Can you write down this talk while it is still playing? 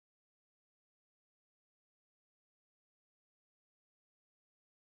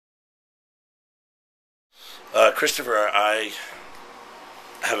Christopher, I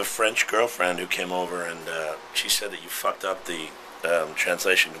have a French girlfriend who came over, and she said that you fucked up the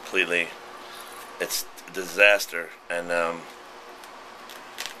translation completely. It's a disaster, and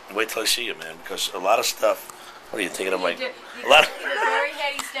wait till I see you, man, because a lot of stuff. What are you thinking of, my? A lot. A very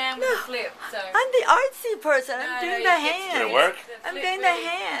heady stand with a flip. So I'm the artsy person. I'm doing the hand. Did it work? I'm doing the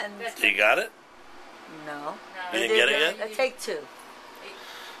hand. You got it? No. You didn't get it yet? Take two.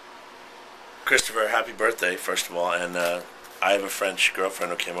 Christopher, happy birthday, first of all, and I have a French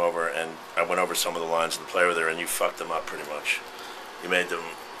girlfriend who came over, and I went over some of the lines in the play with her, and you fucked them up pretty much. You made them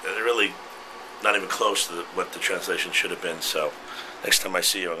really not even close to what the translation should have been, so next time I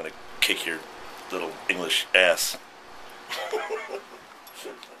see you, I'm going to kick your little English ass.